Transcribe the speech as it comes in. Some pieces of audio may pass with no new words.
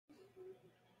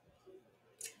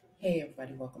Hey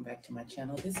everybody, welcome back to my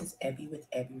channel. This is Ebby with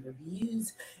Ebby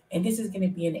Reviews, and this is going to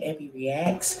be an Ebby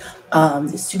Reacts.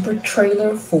 The super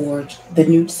trailer for the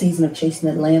new season of Chasing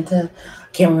Atlanta.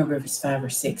 Can't remember if it's 5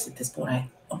 or 6 at this point.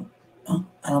 I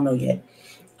don't know yet.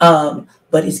 But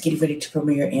it's getting ready to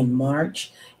premiere in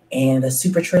March, and the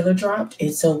super trailer dropped,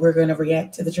 and so we're going to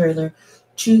react to the trailer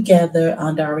together.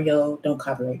 Dario, don't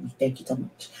copyright me. Thank you so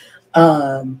much.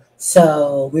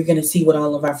 So we're going to see what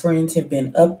all of our friends have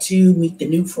been up to, meet the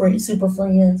new friends, super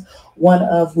friends.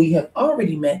 We have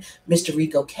already met Mr.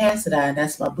 Rico Cassidy, and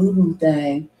that's my boo-boo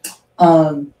thing.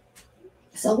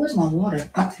 So where's my water?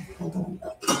 Hold on.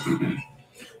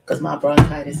 Because my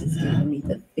bronchitis is giving me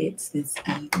the fits this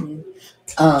evening.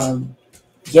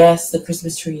 Yes, the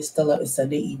Christmas tree is still up. It's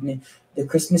Sunday evening. The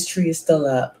Christmas tree is still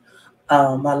up.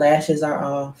 My lashes are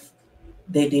off.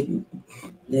 They didn't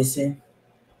listen.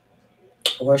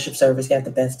 Worship service got the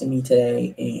best of me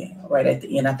today, and right at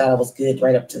the end, I thought I was good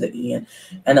right up to the end,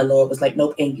 and the Lord was like,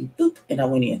 "Nope," and you boop, and I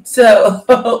went in. So,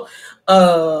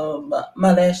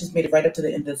 my lashes made it right up to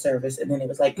the end of the service, and then it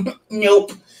was like,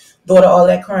 "Nope, daughter, all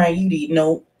that crying you did,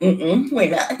 no,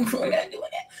 we're not doing that."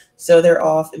 So they're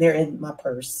off, and they're in my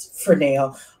purse for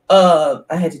now. I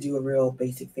had to do a real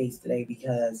basic face today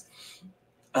because,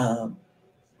 my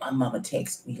mama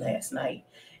texted me last night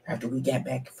after we got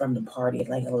back from the party at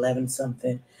like 11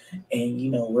 something,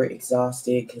 and we're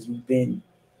exhausted because the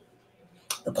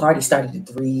party started at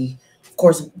 3. Of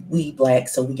course, we Black,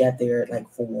 so we got there at like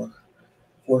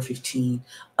 4:15,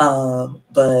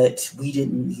 but we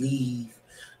didn't leave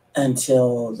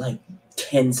until like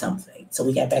 10 something. So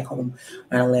we got back home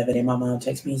around 11, and my mom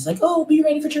texted me. It's like, "Oh, be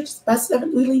ready for church by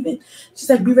 7. We leaving." She's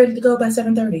like, "Be ready to go by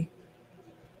 7:30."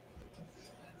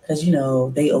 Because,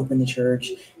 they open the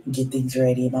church and get things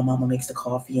ready. And my mama makes the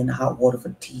coffee and the hot water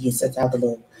for tea and sets out the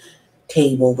little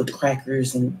table with the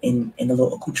crackers and the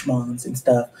little accoutrements and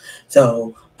stuff.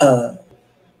 So I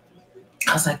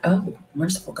was like, oh,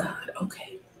 merciful God.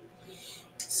 Okay.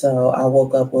 So I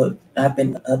woke up I've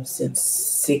been up since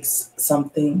 6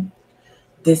 something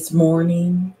this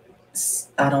morning.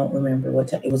 I don't remember what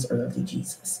time. It was early,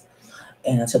 Jesus.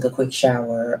 And I took a quick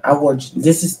shower.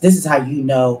 This is how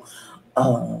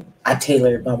I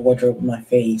tailored my wardrobe with my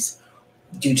face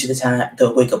due to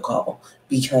the wake-up call,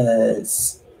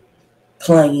 because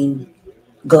plain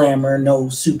glamour, no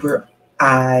super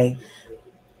eye,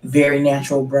 very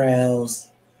natural brows,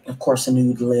 of course a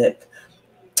nude lip,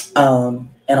 and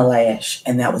a lash,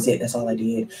 and that was it. That's all I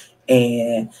did.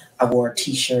 And I wore a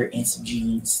t-shirt and some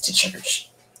jeans to church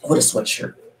with a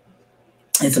sweatshirt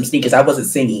and some sneakers. I wasn't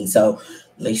singing, so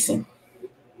listen.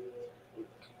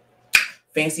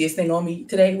 Fanciest thing on me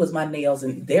today was my nails,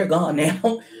 and they're gone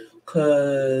now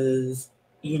because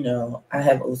I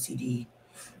have OCD,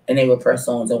 and they were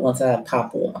press-ons, and once I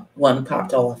one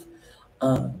popped off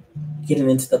getting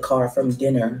into the car from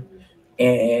dinner,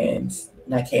 and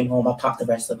when I came home, I popped the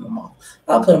rest of them off.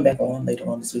 I'll put them back on later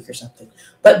on this week or something.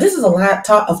 But this is a lot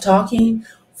of talking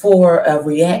for a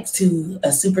react to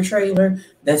a super trailer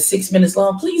that's 6 minutes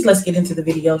long. Please, let's get into the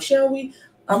video, shall we?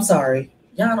 I'm sorry.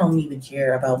 Y'all don't even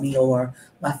care about me or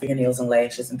my fingernails and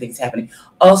lashes and things happening.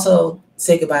 Also,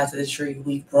 say goodbye to the tree.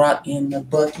 We brought in the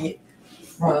bucket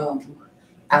from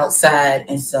outside,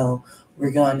 and so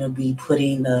we're going to be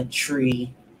putting the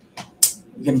tree.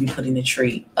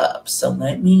 Up. So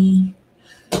let me,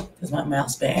 because my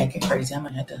mouse been acting crazy. I'm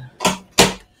gonna have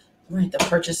to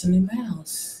purchase a new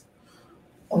mouse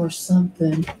or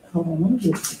something. Hold on, let me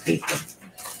get the paper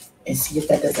and see if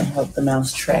that doesn't help the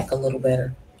mouse track a little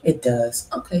better. It does.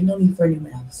 Okay, no need for a new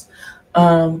mouse.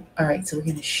 All right, so we're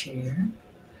gonna share.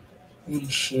 We're gonna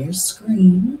share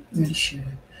screen. We're gonna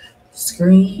share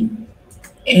screen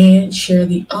and share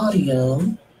the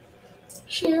audio.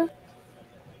 Share.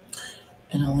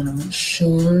 And I want to make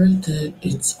sure that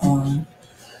it's on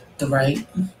the right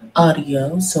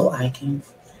audio so I can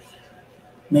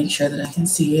make sure that I can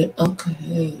see it.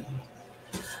 Okay.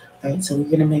 All right, so we're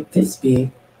gonna make this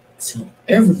big. So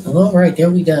all right,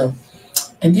 there we go.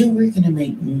 And then we're gonna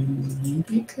make me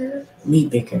bigger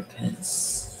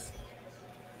because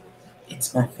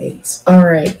it's my face. All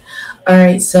right.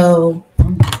 So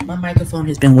my microphone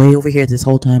has been way over here this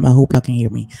whole time. I hope y'all can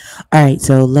hear me. All right,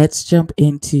 so let's jump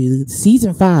into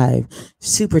season 5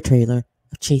 super trailer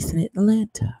of Chasing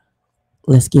Atlanta.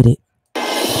 Let's get it.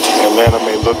 Atlanta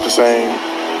may look the same,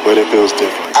 but it feels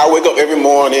different. I wake up every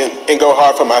morning and go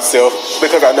hard for myself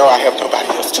because I know I have nobody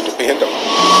else to depend on.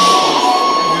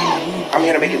 I'm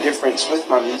here to make a difference with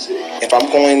my music. If I'm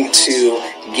going to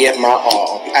give my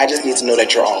all, I just need to know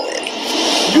that you're all in.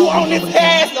 You on this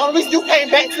cast, the only reason you came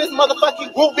back to this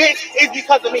motherfucking group, bitch, is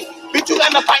because of me. Bitch, you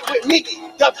got in a fight with me.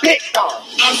 the big dog.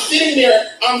 I'm sitting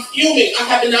there, I'm fuming. I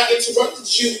have not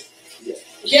interrupted you.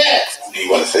 Yes. Do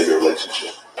you want to save your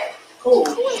relationship? Cool.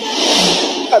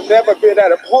 I've never been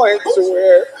at a point to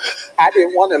where I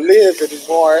didn't want to live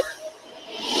anymore.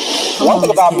 One thing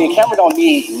about me, Cameron don't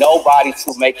need nobody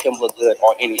to make him look good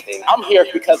or anything. I'm here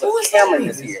because of Cameron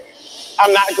is here.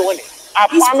 I'm not doing it. I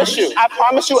promise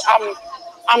you,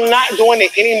 I'm not doing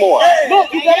it anymore. Hey,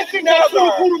 look, you gotta think that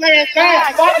little poodle land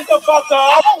fast.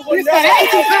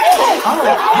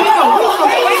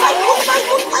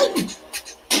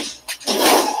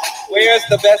 Where's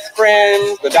the best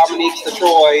friends, the Dominiques, the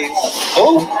Troys?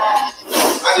 Oh.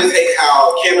 I just hate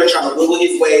how Cameron trying to wiggle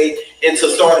his way into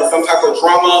starting some type of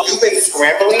drama. You've been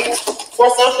scrambling for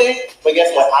something, but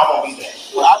guess what? I won't be there.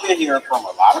 Well, I've been hearing from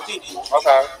a lot of people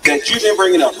that you've been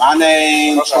bringing up my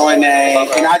name, Troy name,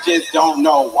 and I just don't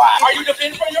know why. Are you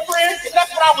defending from your friend?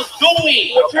 That's what I was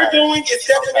doing. What you're doing is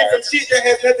stepping in some shit that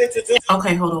has nothing to do.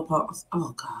 Okay, hold on, pause.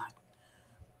 Oh, God.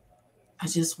 I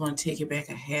just want to take it back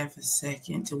a half a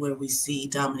second to where we see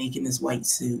Dominique in this white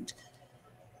suit.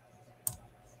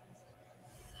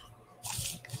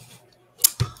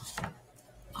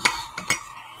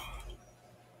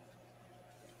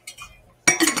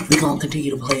 We're going to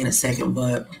continue to play in a second,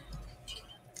 but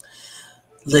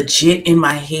legit in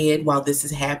my head while this is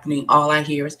happening, all I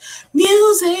hear is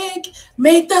music,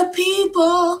 make the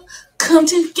people come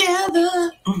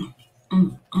together.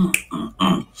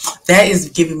 That is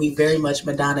giving me very much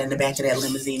Madonna in the back of that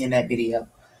limousine in that video.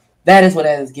 That is what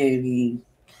that is giving me.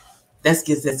 That's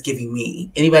giving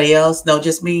me. Anybody else? No,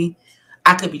 just me.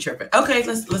 I could be tripping. Okay,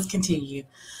 let's continue.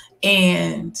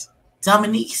 And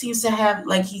Dominique seems to have,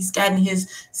 like, he's gotten his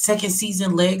second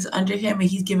season legs under him, and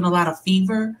he's given a lot of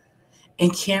fever.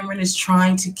 And Cameron is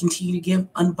trying to continue to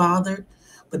give unbothered,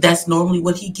 but that's normally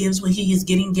what he gives when he is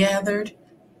getting gathered.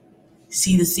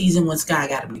 See the season when Sky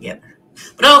got him together.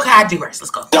 But okay, I digress.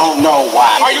 Let's go. Don't know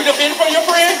why. Are you defending from your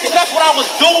friend? That's what I was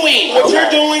doing. What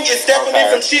you're doing is stepping in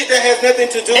some shit that has nothing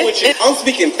to do with you. I'm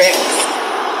speaking facts.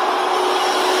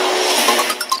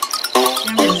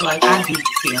 Cameron's like, I beat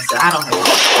cancer. I don't have to.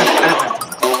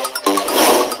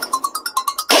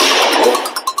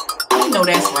 I know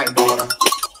that's right, daughter.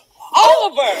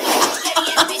 Oliver!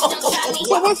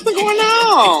 What's been going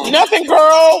on? Nothing,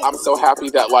 girl. I'm so happy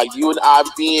that, like, you and I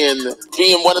being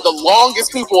one of the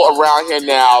longest people around here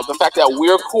now. The fact that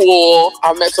we're cool.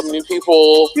 I met some new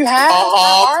people. You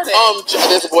have?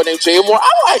 There's a boy named Jay Moore.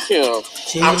 I like him.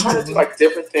 I'm trying to do, like,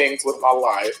 different things with my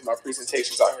life, my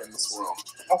presentations out here in this room.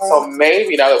 Okay. So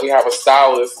maybe now that we have a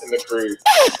stylist in the group.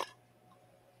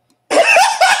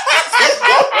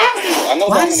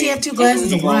 Why does he have two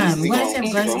glasses of wine? Why does he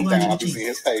have glasses of wine?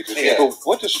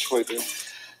 What does Troy do?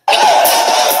 I'm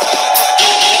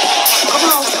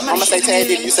gonna say tag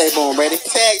did it. You say boom, ready?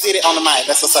 Tag did it on the mic.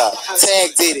 That's what's up.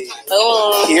 Tag did it.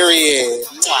 Oh, period.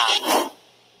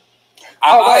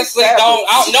 I honestly don't.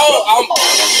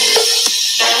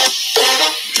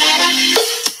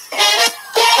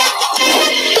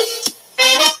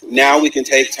 Now we can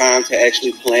take time to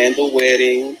actually plan the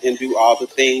wedding and do all the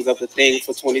things for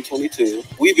 2022.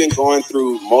 We've been going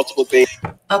through multiple things.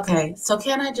 Okay, so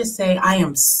can I just say I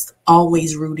am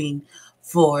always rooting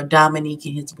for Dominique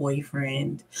and his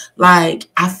boyfriend. Like,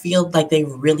 I feel like they're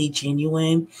really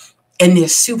genuine and they're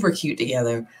super cute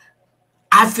together.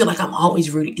 I feel like I'm always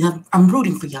rooting. I'm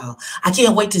rooting for y'all. I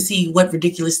can't wait to see what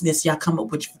ridiculousness y'all come up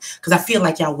with, because I feel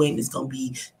like y'all wedding is going to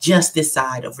be just this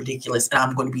side of ridiculous, and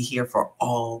I'm going to be here for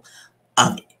all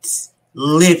of it.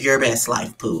 Live your best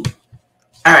life, Pooh.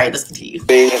 All right, let's continue.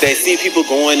 They see people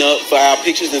going up for our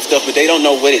pictures and stuff, but they don't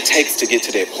know what it takes to get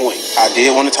to that point. I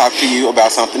did want to talk to you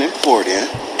about something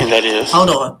important, and that is...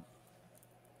 Hold on.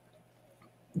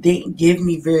 They give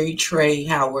me very Trey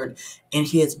Howard and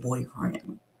his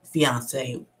boyfriend.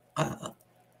 Fiance,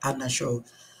 I'm not sure.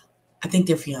 I think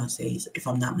they're fiancés, if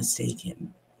I'm not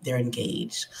mistaken. They're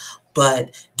engaged,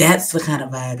 but that's the kind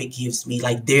of vibe it gives me.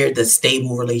 Like, they're the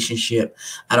stable relationship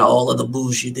out of all of the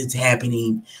bullshit that's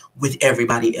happening with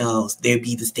everybody else. They'd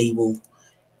be the stable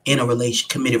in a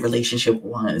committed relationship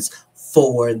ones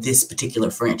for this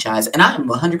particular franchise, and I'm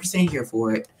 100% here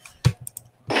for it.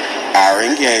 Our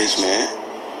engagement.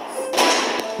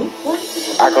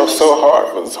 I go so hard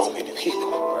for so many people.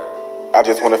 I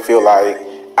just want to feel like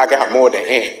I got more than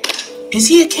him. Is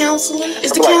he a counselor?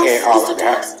 Is the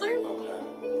counselor?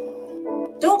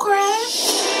 Don't cry.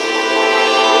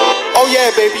 Oh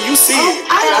yeah, baby, you see it.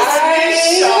 Ike.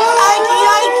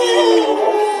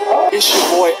 It's your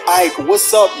boy Ike.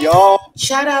 What's up, y'all?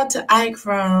 Shout out to Ike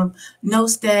from No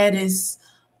Status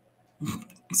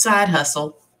Side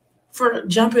Hustle. for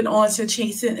jumping on to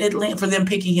chasing Atlanta, for them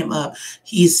picking him up.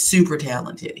 He is super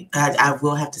talented. I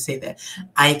will have to say that.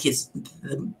 Ike is,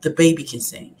 the baby can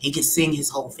sing. He can sing his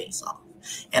whole face off.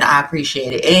 And I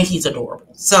appreciate it. And he's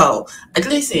adorable. So,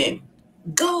 listen,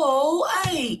 go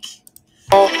Ike.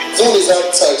 Zoom is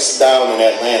touched down in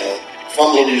Atlanta.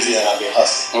 From Louisiana, I've been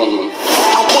hustling.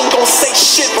 I wasn't gonna say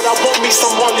shit, but I want me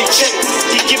some Wally J.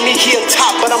 He give me here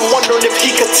top, but I'm wondering if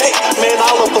he could take. Man,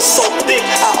 Oliver so thick,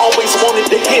 I always wanted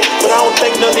to hit, but I don't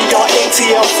think none of y'all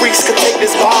ATL freaks could take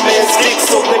this bomb ass dick.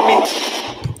 So let me.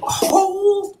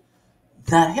 Hold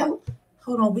the hell.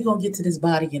 Hold on, we're gonna get to this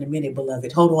body in a minute,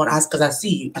 beloved. Hold on, because I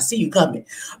see you coming.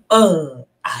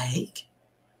 Ike,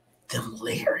 them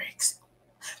lyrics.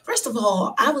 First of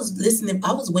all, I was listening.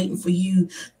 I was waiting for you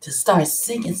to start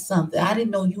singing something. I didn't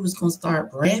know you was going to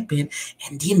start rapping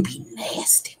and then be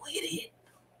nasty with it.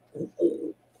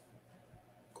 Ooh.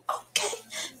 Okay.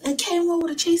 And came over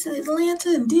to Chasing Atlanta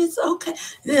and did okay.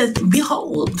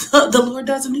 Behold, the Lord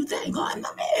does a new thing. Oh, I'm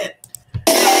not mad.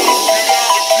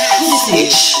 Who is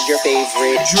this? Your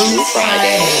favorite Drew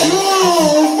Friday.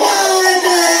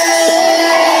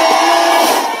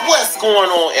 What's going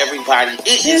on, everybody?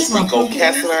 It is Rico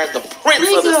Castellan, the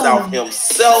Prince of the South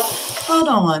himself. Hold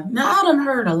on. Now, I done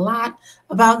heard a lot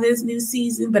about this new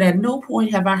season, but at no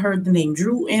point have I heard the name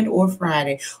Drew and or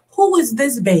Friday. Who is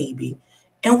this baby?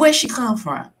 And where she come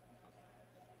from?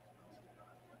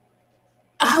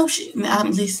 I hope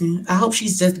I hope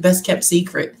she's just the best kept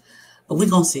secret. But we're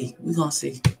going to see. We're going to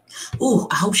see. Ooh,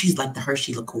 I hope she's like the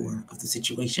Hershey liqueur of the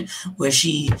situation, where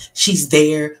she's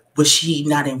there, but she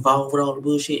not involved with all the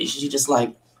bullshit. She just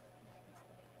like,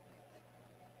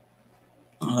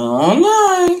 oh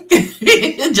no,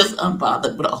 just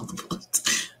unbothered with all the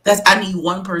bullshit. I need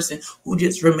one person who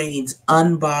just remains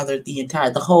unbothered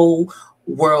the whole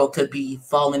world could be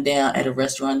falling down at a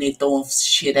restaurant. They throwing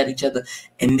shit at each other,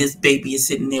 and this baby is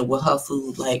sitting there with her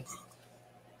food like,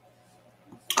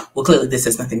 well, clearly this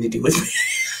has nothing to do with me.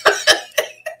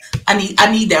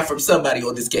 I need that from somebody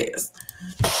on this cast.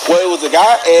 Well, it was a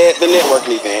guy at the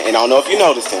networking event, and I don't know if you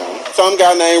noticed him. Some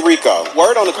guy named Rico.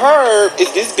 Word on the curb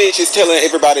is this bitch is telling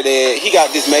everybody that he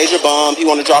got this major bomb he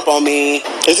want to drop on me.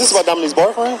 Is this about Dominique's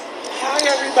boyfriend? Hi,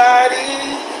 everybody.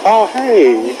 Oh,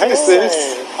 hey. Hey,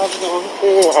 sis. How's it going?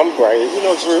 I'm great. You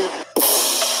know, Drew.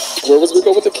 Where was Rico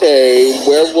with the K?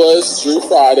 Where was Drew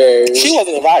Friday? She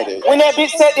wasn't invited. When that bitch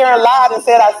sat there and lied and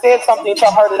said I said something to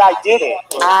her that I didn't.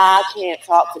 I can't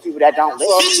talk to people that don't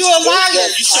listen. Bitch, you a liar.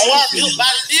 You show up, you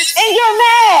body bitch. And you're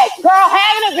mad. Girl,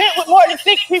 have an event with more than 6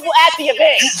 people at the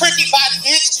event. You cricket body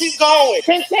bitch. Keep going.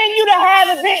 Continue to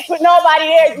have events with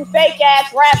nobody there, you fake ass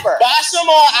rapper. Bye,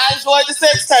 Shamar. I enjoyed the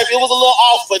sex tape. It was a little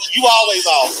off, but you always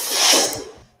off.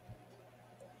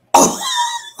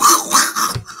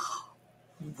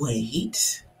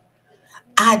 Wait,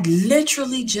 I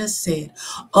literally just said,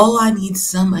 oh, I need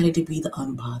somebody to be the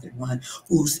unbothered one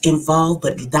who's involved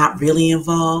but not really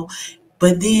involved.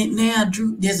 But then now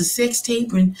Drew, there's a sex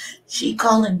tape and she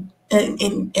calling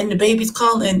and the baby's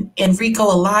calling Enrico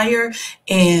a liar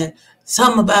and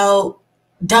something about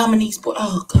Dominique's boy.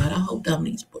 Oh God, I hope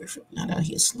Dominique's boyfriend not out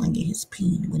here slinging his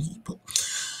peen when he put.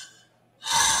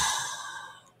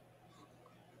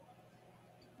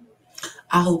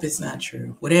 I hope it's not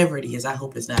true. Whatever it is, I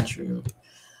hope it's not true.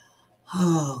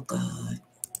 Oh, God.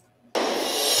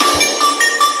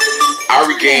 I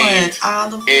regained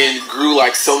and grew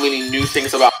like so many new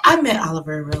things about. I met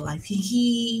Oliver in real life.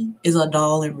 He is a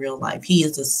doll in real life. He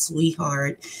is a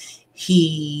sweetheart.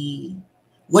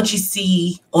 What you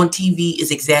see on TV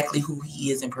is exactly who he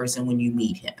is in person when you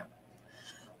meet him,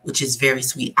 which is very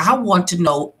sweet. I want to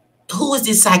know, who is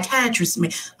this psychiatrist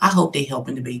man? I hope they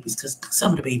helping the babies because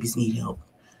some of the babies need help.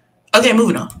 Okay,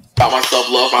 moving on. About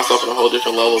myself, love myself on a whole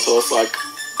different level. So it's like,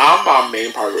 I'm my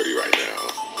main priority right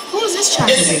now. Who is this child?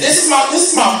 This is my,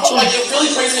 like, it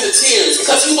really brings me to tears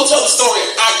because people tell the story,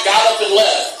 I got up and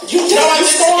left. You know, I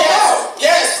did that.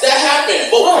 Yes, that happened.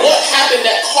 But what happened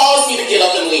that caused me to get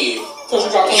up and leave?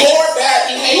 Your bad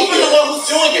behavior. You've been the one who's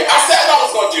doing it. I said what I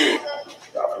was going to do.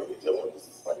 Y'all made me deal with this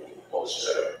fucking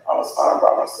bullshit. I was fine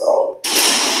by myself.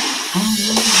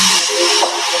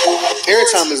 Every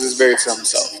time is very to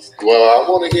himself. Well, I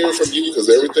want to hear it from you because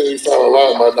everything you found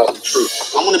online might not be true.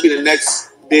 I'm going to be the next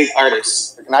big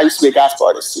artist. And I used to be a gospel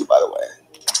artist too, by the way.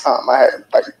 I had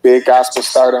like big gospel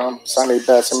stardom, Sunday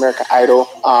Best, American Idol.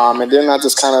 And then I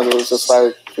just kind of was just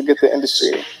like, forget the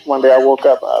industry. One day I woke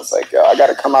up and I was like, yo, I got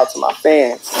to come out to my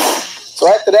fans. So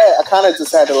after that, I kind of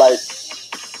just had to like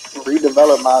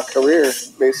redevelop my career,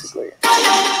 basically.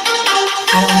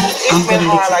 It's been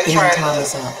hard, like trying to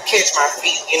catch my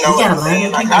feet. You know what I'm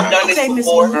saying? Like I've done this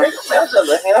before.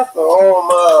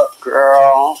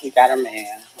 Girl, he got a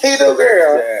man. He do,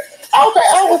 girl. Yeah. Okay,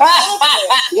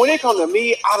 When it comes to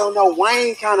me, I don't know.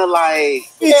 Wayne kind of like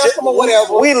he handsome or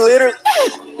whatever. We literally,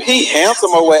 he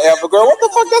handsome or whatever, girl. What the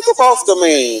fuck that's supposed to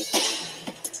mean?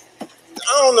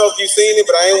 I don't know if you've seen it,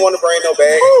 but I ain't want to bring no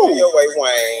bag your way,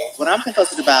 Wayne. What I'm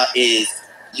confused about is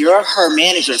you're her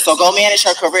manager, so go manage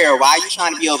her career. Why are you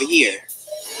trying to be over here?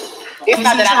 It's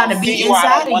not that I'm trying to be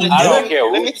inside of you. I don't care.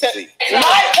 Let me tell you. My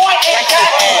point is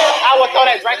I would throw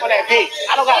that drink on that bitch.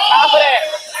 I don't got time for that.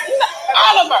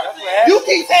 Oliver, you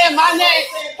keep saying my name.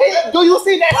 Do you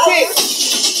see that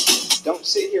shit? Don't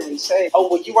sit here and say, oh,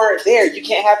 well, you weren't there. You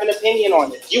can't have an opinion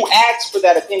on it. You asked for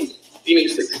that opinion. Give me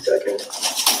 60 seconds.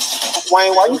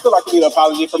 Wayne, why you feel like you need an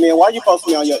apology for me? And why you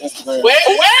posting me on your Instagram? Wait,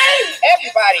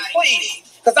 everybody,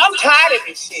 please. Because I'm tired of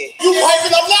this shit. You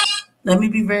hyping up now? Let me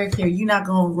be very clear. You're not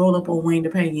going to roll up on Wayne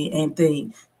DePayne and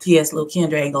think T.S. Lil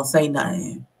Kendra ain't going to say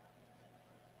nothing.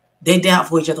 They down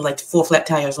for each other like the 4 flat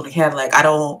tires on a Cadillac.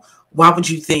 Why would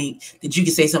you think that you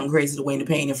could say something crazy to Wayne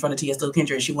DePayne in front of T.S. Lil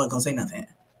Kendra and she wasn't going to say nothing?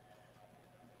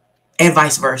 And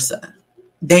vice versa.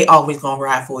 They always going to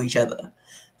ride for each other.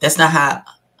 That's not how.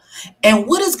 And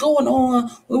what is going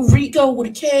on with Rico with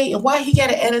a K and why he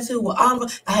got an attitude with Oliver?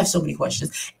 I have so many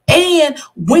questions. And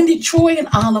when did Troy and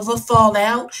Oliver fall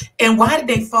out? And why did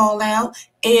they fall out?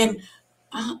 And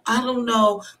I don't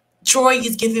know. Troy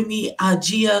is giving me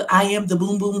Gia, I am the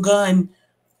boom boom gun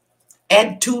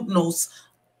attitudinals.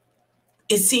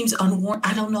 It seems unwarranted.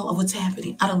 I don't know what's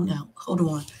happening. I don't know. Hold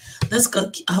on. Let's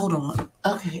go. Hold on.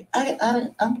 Okay.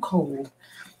 I'm cold.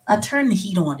 I turn the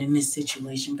heat on in this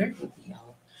situation. Bear with me,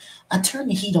 y'all. I turn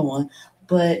the heat on,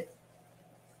 but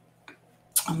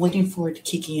I'm waiting for it to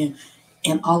kick in.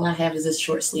 And all I have is this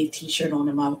short sleeve t-shirt on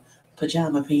and my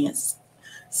pajama pants.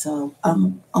 So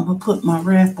I'm going to put my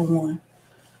wrap on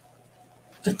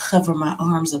to cover my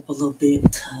arms up a little bit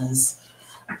because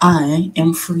I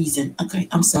am freezing. Okay,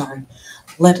 I'm sorry.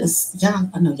 I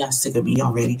know y'all sick of me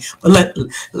already, but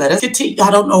let us continue. I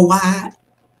don't know why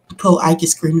Ike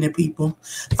is screaming at people.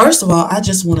 First of all, I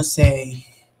just want to say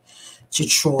to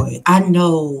Troy, I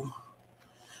know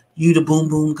you the boom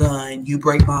boom gun, you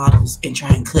break bottles and try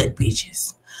and cut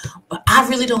bitches. But I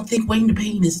really don't think Wayne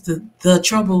DePayne is the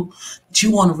trouble that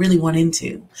you really want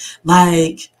into.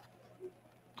 Like,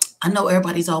 I know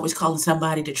everybody's always calling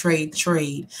somebody to trade the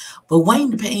trade, but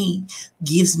Wayne DePayne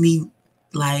gives me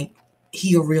like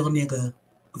he a real nigga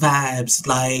vibes.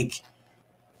 Like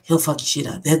he'll fuck your shit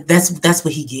up. That's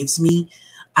what he gives me.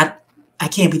 I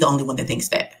can't be the only one that thinks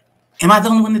that. Am I the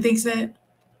only one that thinks that?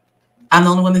 I'm the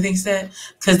only one that thinks that?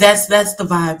 Because that's the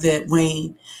vibe that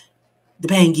Wayne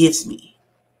DePayne gives me.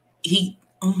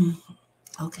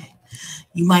 Okay.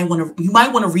 You might want to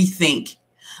rethink.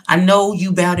 I know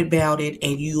you bout it,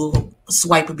 and you'll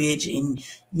swipe a bitch, and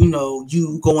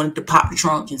you going to pop the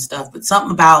trunk and stuff. But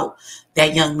something about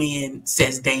that young man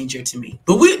says danger to me.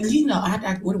 But what do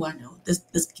I know?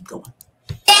 Let's keep going.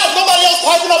 Nobody else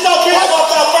piping up. No, get up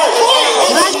that first.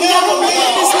 Why you never look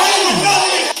at this lady?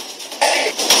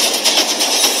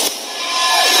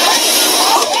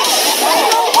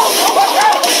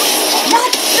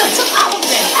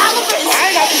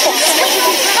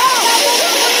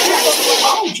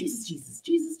 Oh, Jesus.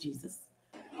 What the fuck?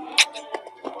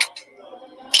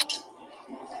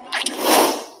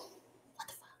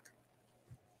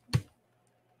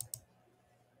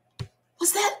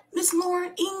 Was that Miss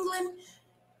Lauren England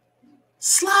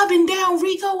slobbing down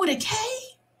Rico with a K?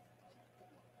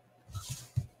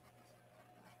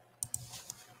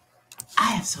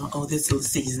 This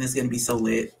season is going to be so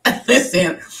lit.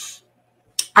 Listen,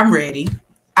 I'm ready.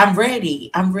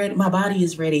 My body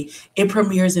is ready. It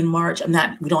premieres in March. I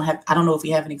don't know if we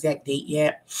have an exact date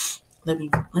yet. Let me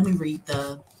read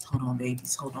hold on,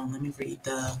 babies. Hold on. Let me read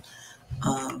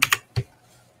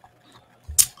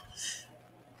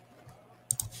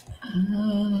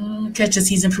catch a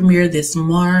season premiere this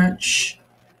March.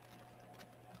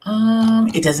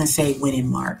 It doesn't say when in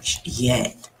March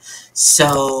yet.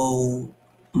 So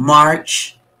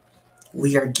March,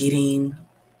 we are getting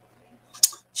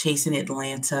Chasing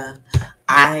Atlanta.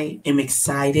 I am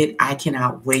excited. I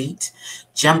cannot wait.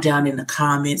 Jump down in the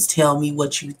comments. Tell me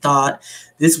what you thought.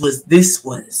 This was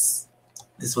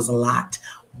a lot,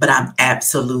 but I'm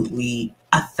absolutely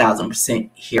 1,000%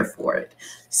 here for it.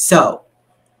 So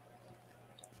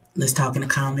let's talk in the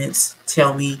comments.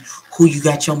 Tell me who you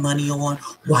got your money on.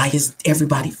 Why is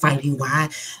everybody fighting? Why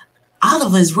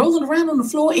Oliver is rolling around on the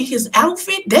floor in his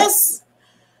outfit? That's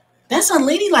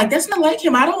unladylike. That's not like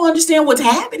him. I don't understand what's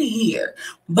happening here.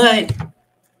 But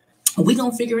We're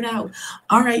going to figure it out.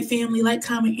 All right, family, like,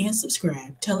 comment, and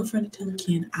subscribe. Tell a friend to tell a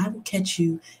kin. I will catch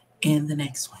you in the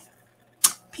next one.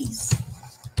 Peace.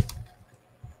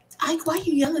 Ike, why are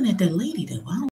you yelling at that lady, though?